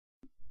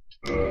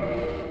Okay,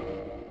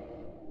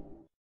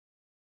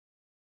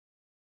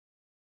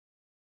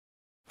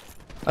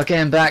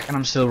 I'm back and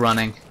I'm still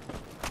running.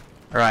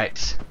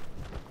 Alright,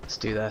 let's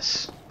do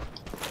this.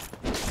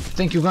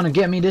 Think you're gonna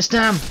get me this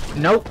time?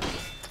 Nope,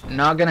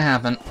 not gonna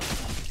happen.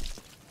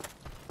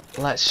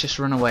 Let's just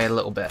run away a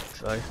little bit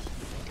though.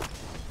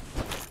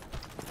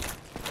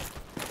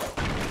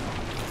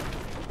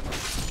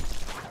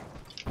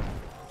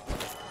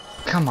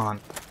 Come on.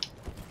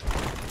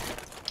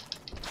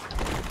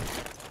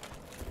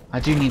 I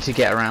do need to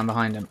get around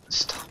behind him.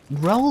 Stop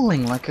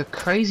rolling like a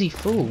crazy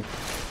fool.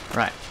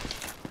 Right.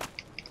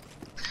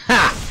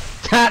 Ha!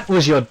 That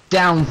was your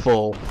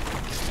downfall.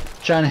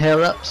 Trying to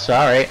heal up?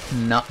 Sorry,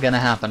 not gonna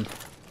happen.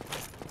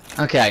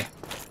 Okay.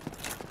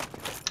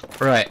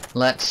 Right,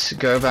 let's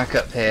go back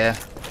up here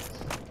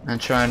and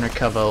try and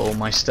recover all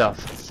my stuff.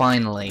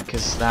 Finally,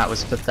 because that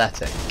was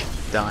pathetic,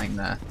 dying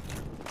there.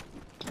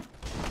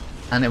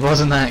 And it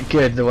wasn't that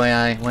good the way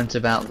I went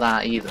about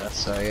that either,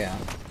 so yeah.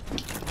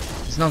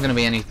 There's not gonna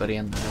be anybody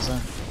in there, is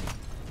there?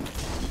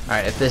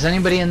 Alright, if there's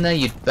anybody in there,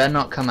 you'd better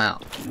not come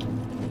out.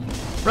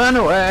 Run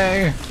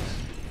away!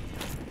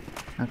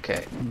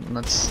 Okay,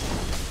 let's...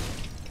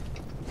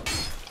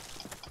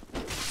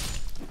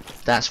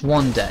 That's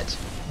one dead.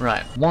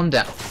 Right, one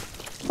down.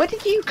 Where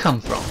did you come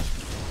from?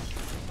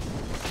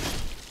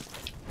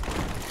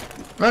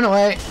 Run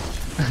away!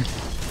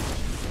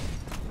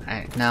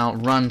 Alright, now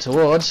run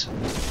towards...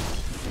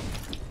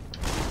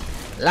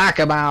 Like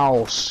a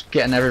mouse!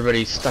 Getting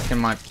everybody stuck in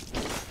my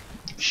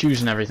shoes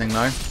and everything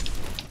though.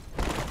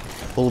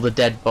 All the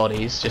dead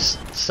bodies just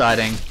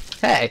deciding,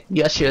 hey,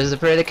 your shoes are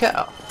pretty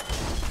cool.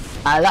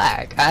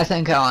 I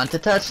think I want to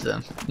touch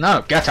them.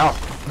 No, get off!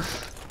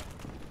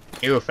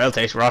 You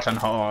filthy rotten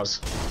whores.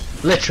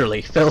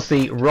 Literally,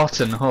 filthy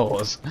rotten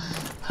whores.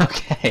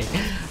 Okay,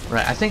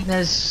 right, I think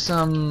there's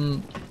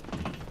some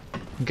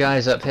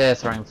guys up here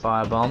throwing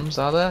firebombs,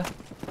 are there?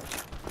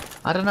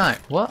 I don't know.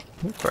 What?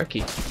 Oh,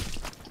 crikey.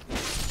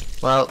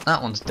 Well,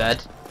 that one's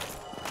dead.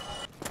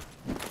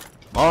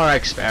 More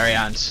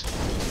experience.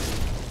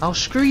 Oh,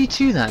 screw you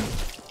too then.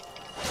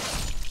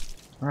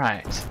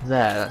 Right,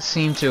 there, that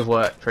seemed to have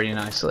worked pretty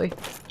nicely.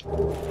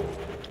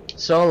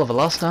 Soul of a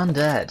Lost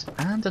Undead.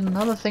 And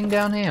another thing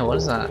down here, what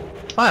is that?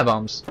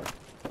 Firebombs.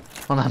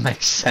 Well, that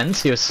makes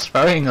sense, he was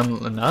throwing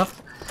them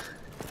enough.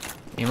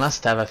 You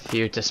must have a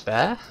few to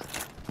spare.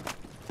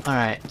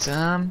 Alright,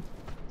 I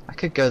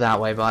could go that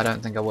way, but I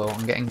don't think I will.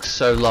 I'm getting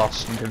so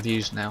lost and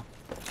confused now.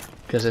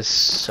 Because there's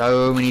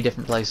so many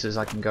different places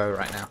I can go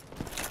right now.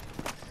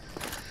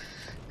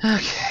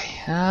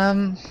 Okay,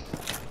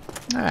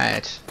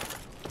 alright.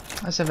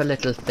 Let's have a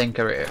little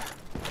thinkaroo.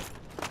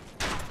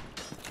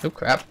 Oh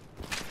crap.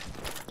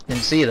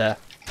 Didn't see you there.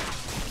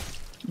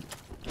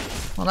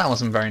 Well, that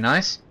wasn't very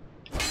nice.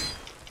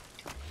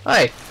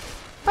 Hey!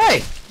 Hey!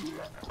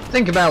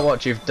 Think about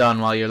what you've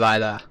done while you lie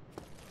there.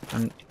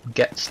 And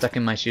get stuck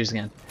in my shoes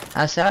again.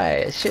 I'm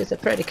sorry, shoes are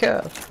pretty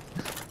cool.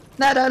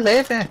 No, don't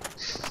leave me!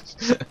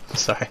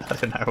 Sorry, I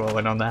don't know what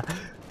went on there.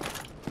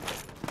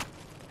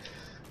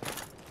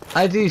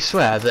 I do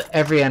swear that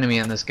every enemy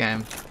in this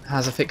game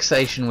has a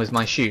fixation with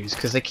my shoes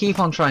because they keep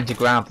on trying to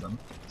grab them.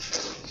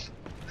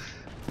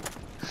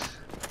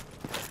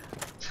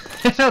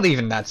 They're not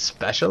even that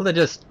special, they're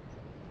just...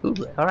 Ooh,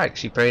 they are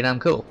actually pretty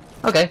damn cool.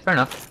 Okay, fair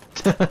enough.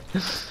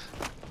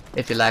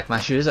 If you like my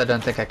shoes, I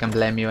don't think I can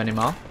blame you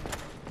anymore.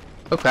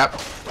 Oh crap,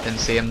 didn't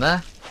see him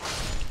there.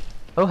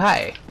 Oh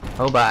hi,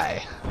 oh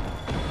bye.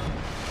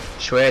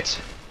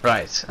 Sweet.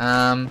 Right,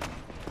 I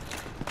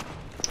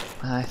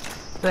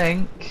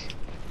think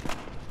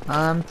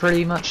I'm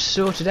pretty much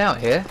sorted out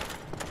here.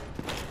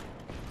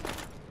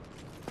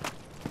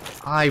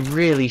 I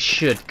really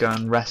should go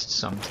and rest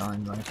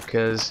sometime though,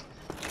 because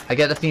I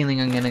get the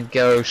feeling I'm gonna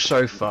go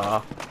so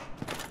far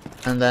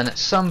and then at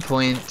some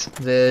point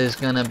there's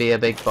gonna be a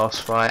big boss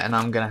fight and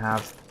I'm gonna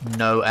have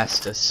no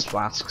Estus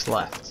flasks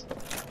left.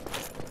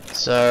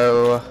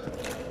 So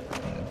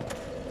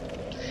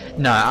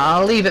no,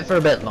 I'll leave it for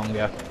a bit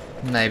longer.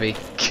 Maybe.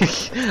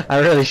 I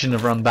really shouldn't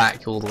have run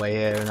back all the way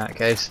here in that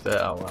case,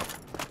 but oh well.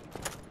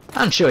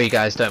 I'm sure you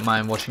guys don't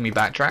mind watching me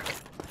backtrack.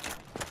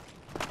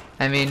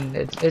 I mean,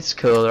 it's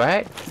cool,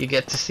 right? You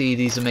get to see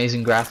these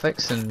amazing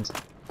graphics and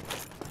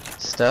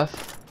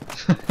stuff.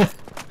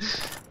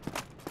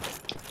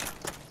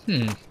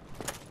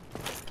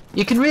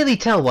 You can really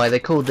tell why they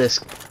called this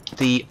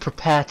the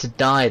Prepare to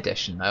Die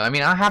edition, though. I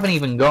mean, I haven't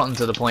even gotten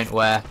to the point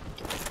where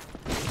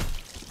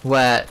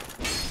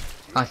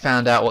I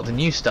found out what the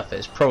new stuff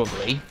is,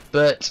 probably,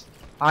 but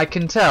I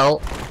can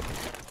tell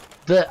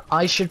that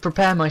I should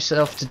prepare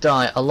myself to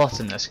die a lot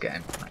in this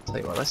game. I'll tell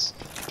you what, this.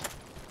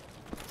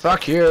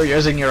 Fuck you,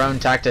 using your own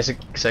tactics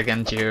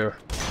against you.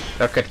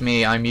 Look at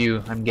me, I'm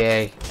you, I'm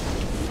gay.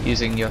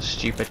 Using your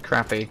stupid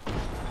crappy.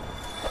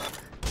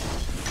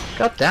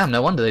 God damn,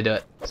 no wonder they do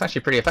it. It's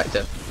actually pretty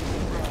effective.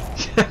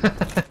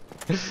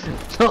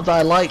 Not that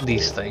I like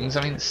these things,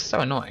 I mean, it's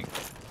so annoying.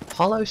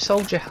 Hollow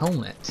Soldier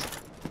Helmet.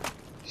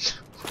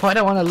 Why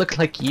do I want to look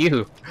like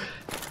you?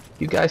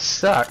 You guys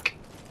suck.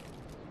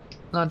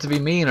 Not to be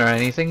mean or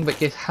anything, but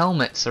your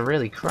helmets are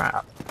really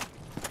crap.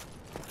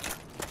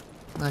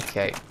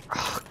 Okay.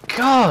 Oh,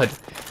 God!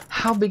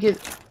 How big is...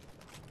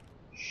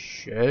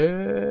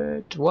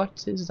 Shit.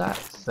 What is that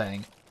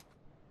thing?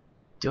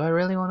 Do I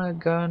really want to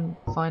go and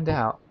find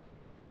out?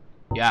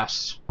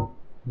 Yes.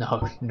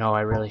 No, no,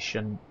 I really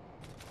shouldn't.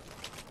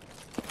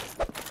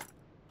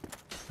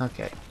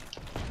 Okay.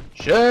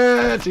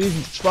 Shit! He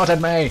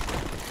spotted me!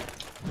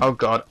 Oh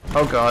God.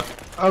 Oh God.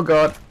 Oh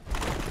God.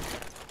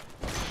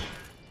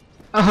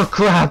 Oh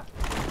crap!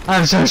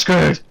 I'm so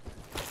screwed!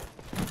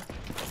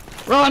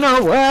 Run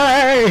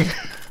away!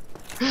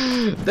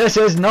 This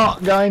is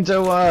not going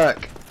to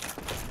work!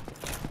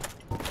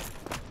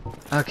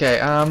 Okay,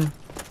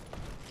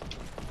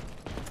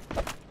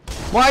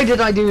 why did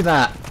I do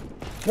that?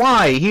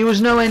 Why? He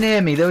was nowhere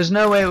near me. There was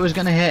no way it was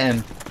gonna hit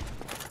him.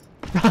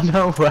 Run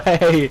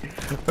away!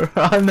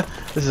 Run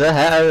the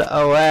hell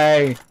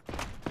away!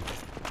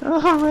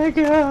 Oh my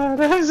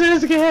God! I'm so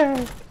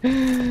scared!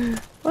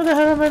 What the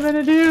hell am I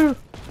gonna do?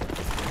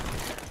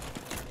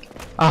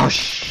 Oh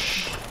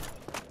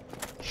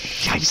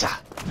Scheisse!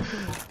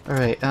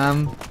 Alright,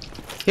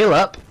 heal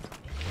up.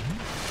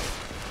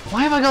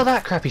 Why have I got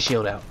that crappy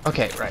shield out?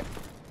 Okay, right.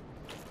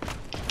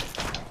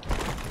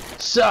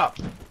 Sup?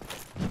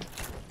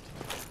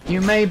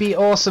 You may be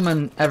awesome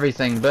and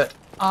everything, but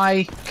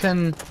I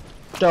can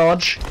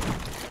dodge.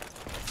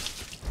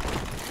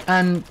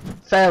 And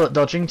fail at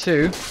dodging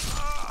too.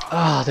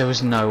 Oh, there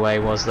was no way,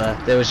 was there?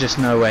 There was just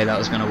no way that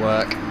was gonna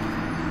work.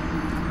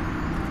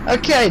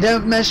 Okay,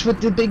 don't mess with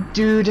the big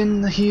dude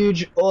in the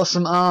huge,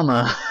 awesome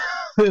armor.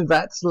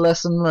 That's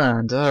lesson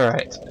learned.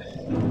 Alright.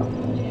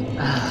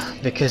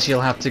 Because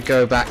you'll have to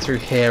go back through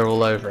here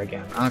all over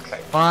again. Okay,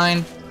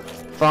 fine.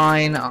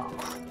 Fine. Oh.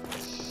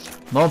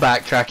 More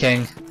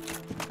backtracking.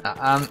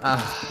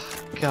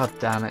 God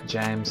damn it,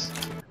 James.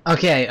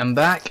 Okay, I'm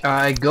back.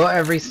 I got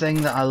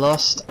everything that I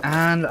lost,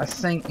 and I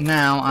think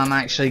now I'm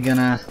actually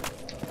gonna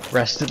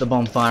rest at the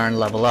bonfire and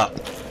level up.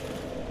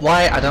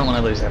 Why? I don't want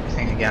to lose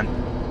everything again.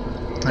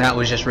 That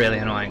was just really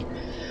annoying.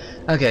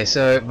 Okay,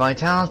 so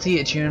vitality,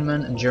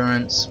 attunement,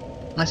 endurance.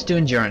 Let's do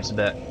endurance a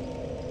bit.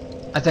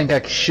 I think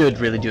I should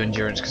really do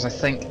endurance because I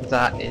think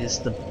that is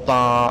the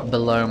bar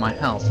below my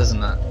health,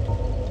 isn't it?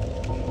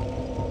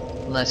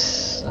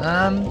 Let's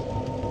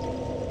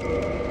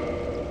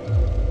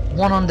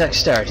one on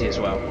dexterity as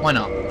well. Why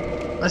not?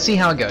 Let's see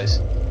how it goes.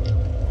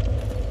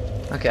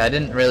 Okay, I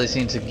didn't really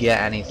seem to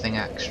get anything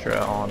extra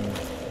on...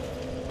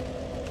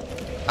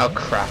 Oh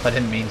crap, I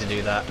didn't mean to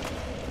do that.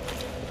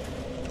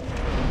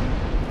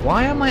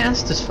 Why are my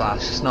Estus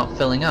flasks not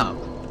filling up?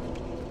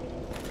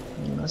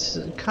 That's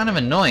kind of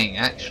annoying,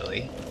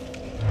 actually.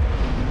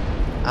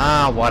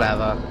 Ah,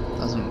 whatever.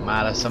 Doesn't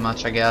matter so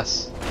much, I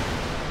guess.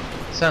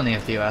 It's only a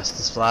few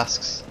Estus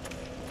flasks.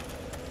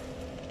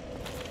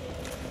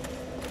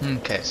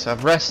 Okay, so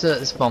I've rested at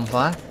this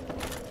bonfire.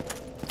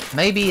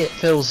 Maybe it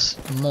fills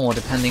more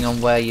depending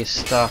on where you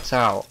start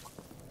out.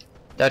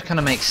 That kind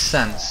of makes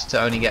sense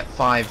to only get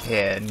 5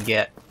 here and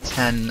get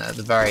 10 at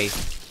the very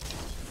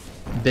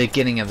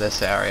beginning of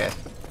this area.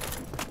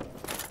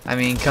 I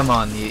mean, come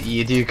on,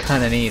 you do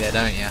kind of need it,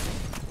 don't you?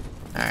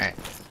 Alright.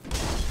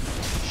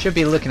 Should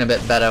be looking a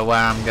bit better where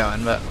I'm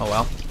going, but oh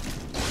well.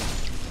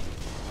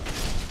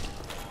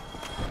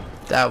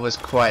 That was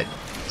quite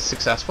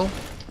successful.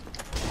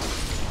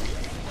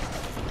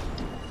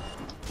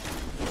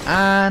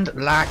 And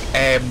like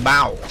a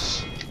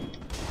mouse.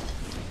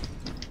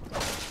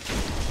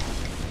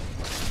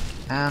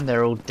 And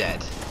they're all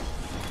dead.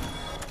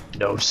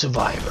 No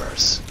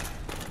survivors.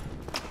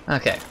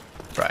 Okay,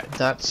 right,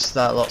 that's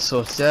that lot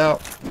sorted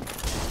out.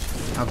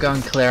 I'll go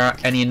and clear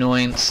out any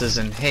annoyances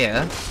in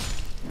here,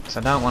 because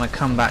I don't want to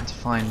come back to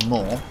find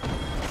more.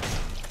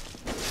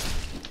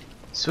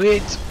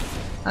 Sweet.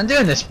 I'm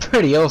doing this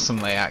pretty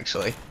awesomely,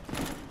 actually,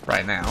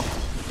 right now.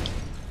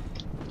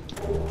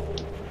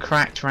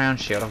 Cracked round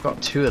shield, I've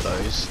got 2 of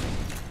those.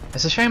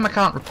 It's a shame I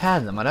can't repair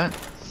them. I don't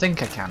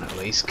think I can, at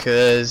least,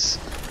 because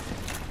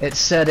it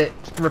said it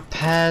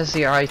repairs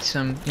the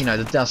item, you know,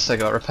 the dust I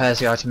got repairs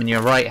the item in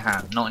your right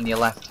hand, not in your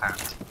left hand.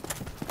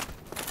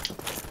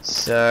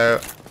 So,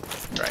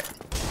 right.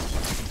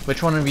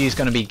 Which one of you is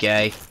going to be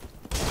gay?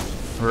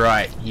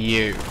 Right,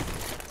 you.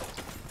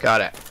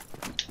 Got it.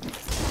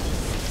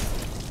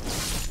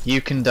 You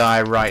can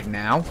die right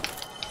now.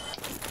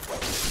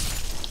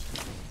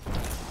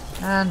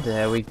 And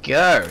there we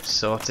go,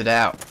 sorted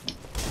out.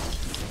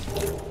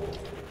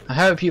 I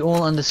hope you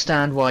all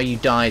understand why you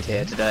died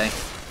here today.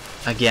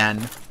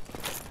 Again.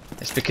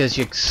 It's because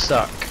you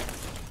suck.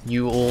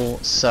 You all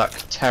suck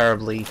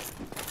terribly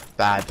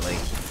badly.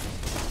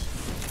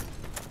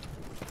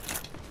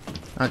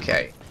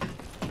 Okay.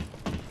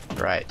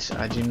 Right,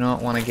 I do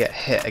not want to get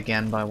hit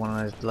again by one of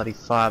those bloody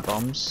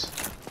firebombs.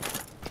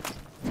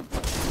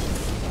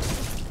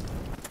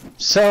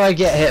 So I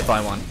get hit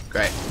by one.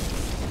 Great.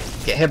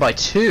 Get hit by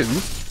 2?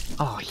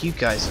 Oh, you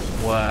guys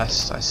are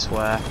worst, I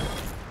swear.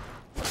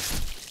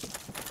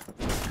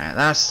 Alright,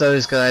 that's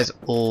those guys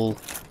all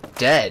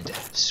dead.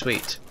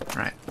 Sweet.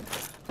 Right.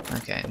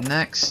 Okay,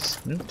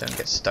 next. Don't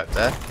get stuck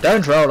there.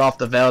 Don't roll off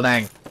the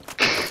building!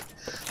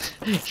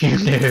 You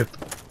noob!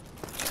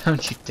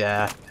 Don't you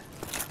dare.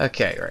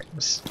 Okay, right.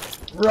 Let's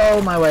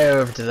roll my way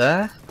over to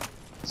there.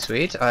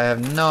 Sweet. I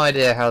have no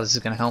idea how this is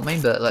going to help me,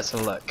 but let's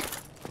have a look.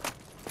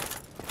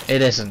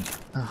 It isn't.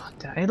 Oh,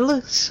 it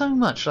looks so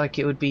much like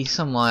it would be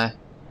somewhere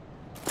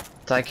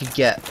that I could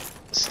get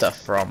stuff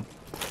from.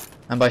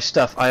 And by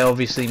stuff, I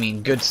obviously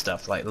mean good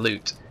stuff, like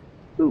loot.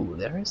 Ooh,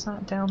 there is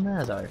that down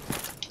there, though.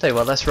 Tell you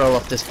what, let's roll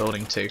off this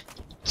building, too.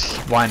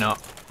 Why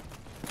not?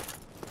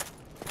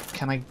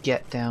 Can I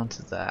get down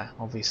to there?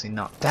 Obviously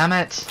not. Damn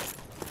it!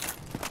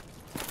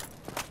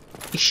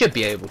 He should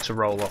be able to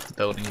roll off the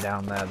building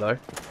down there, though.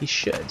 He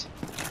should.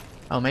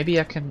 Oh, maybe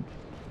I can...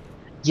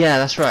 Yeah,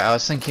 that's right. I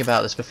was thinking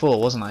about this before,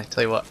 wasn't I?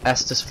 Tell you what,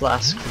 Estus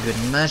Flask for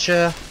good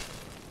measure.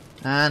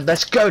 And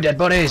let's go, dead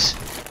bodies!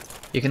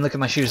 You can look at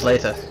my shoes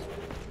later.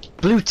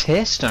 Blue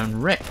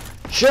Tearstone Ring.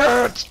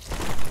 Shirt!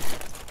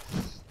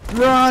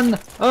 Run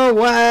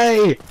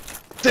away!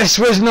 This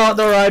was not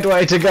the right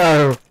way to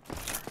go!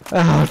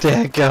 Oh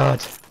dear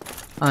God.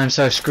 I'm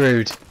so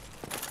screwed.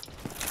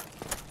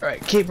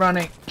 Right, keep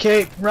running,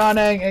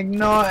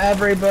 ignore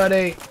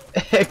everybody!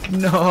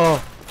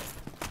 Ignore!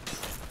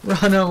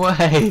 Run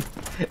away!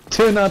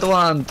 Do not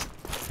want!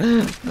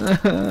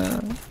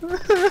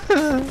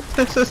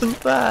 This isn't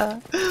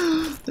fair!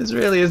 This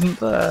really isn't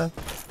fair.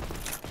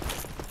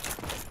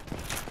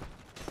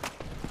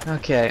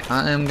 Okay,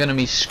 I am gonna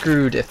be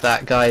screwed if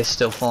that guy is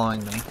still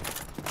following me.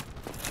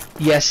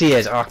 Yes, he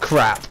is. Oh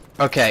crap.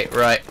 Okay,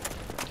 right.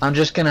 I'm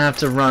just gonna have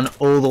to run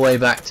all the way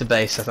back to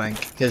base, I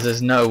think, because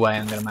there's no way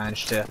I'm gonna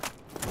manage to.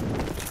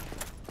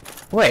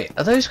 Wait,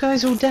 are those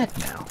guys all dead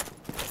now?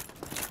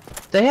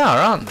 They are,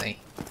 aren't they?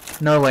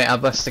 No, wait, I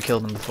must have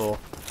killed them before.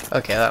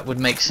 Okay, that would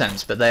make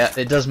sense, but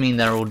it does mean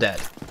they're all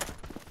dead.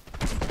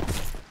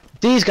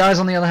 These guys,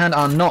 on the other hand,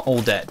 are not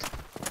all dead.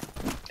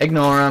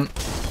 Ignore them.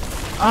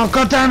 Oh,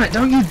 god damn it!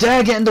 Don't you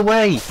dare get in the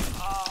way!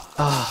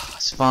 Oh,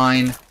 it's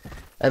fine.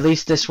 At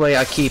least this way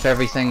I keep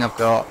everything I've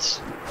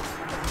got.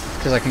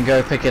 Because I can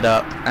go pick it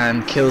up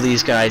and kill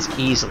these guys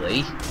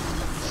easily.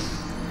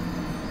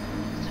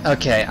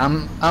 Okay,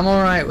 I'm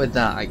alright with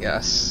that, I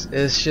guess.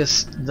 It's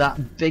just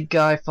that big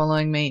guy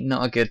following me,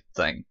 not a good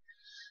thing.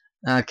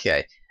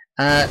 Okay.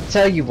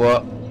 Tell you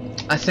what,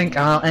 I think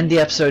I'll end the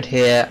episode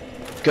here.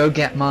 Go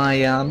get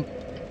my,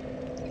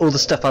 all the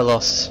stuff I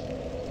lost.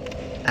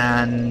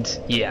 And,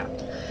 yeah.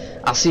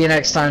 I'll see you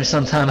next time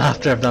sometime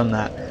after I've done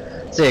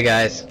that. See you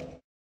guys.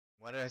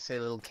 Why did I say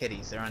little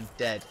kiddies? They're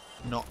undead,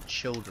 not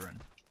children.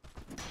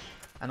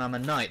 And I'm a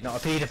knight, not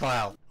a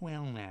paedophile.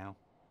 Well now,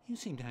 you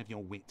seem to have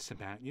your wits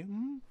about you,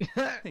 hmm?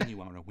 Then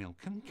you are a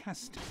welcome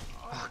customer.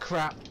 Oh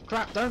crap,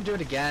 crap, don't do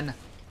it again.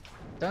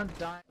 Don't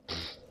die.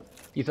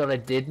 You thought I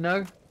did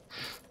know?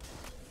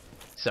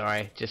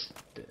 Sorry, just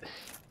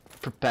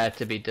prepare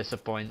to be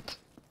disappointed.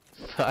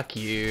 Fuck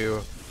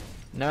you.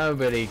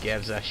 Nobody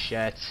gives a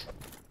shit.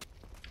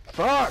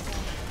 Fuck!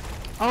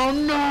 Oh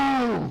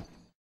no!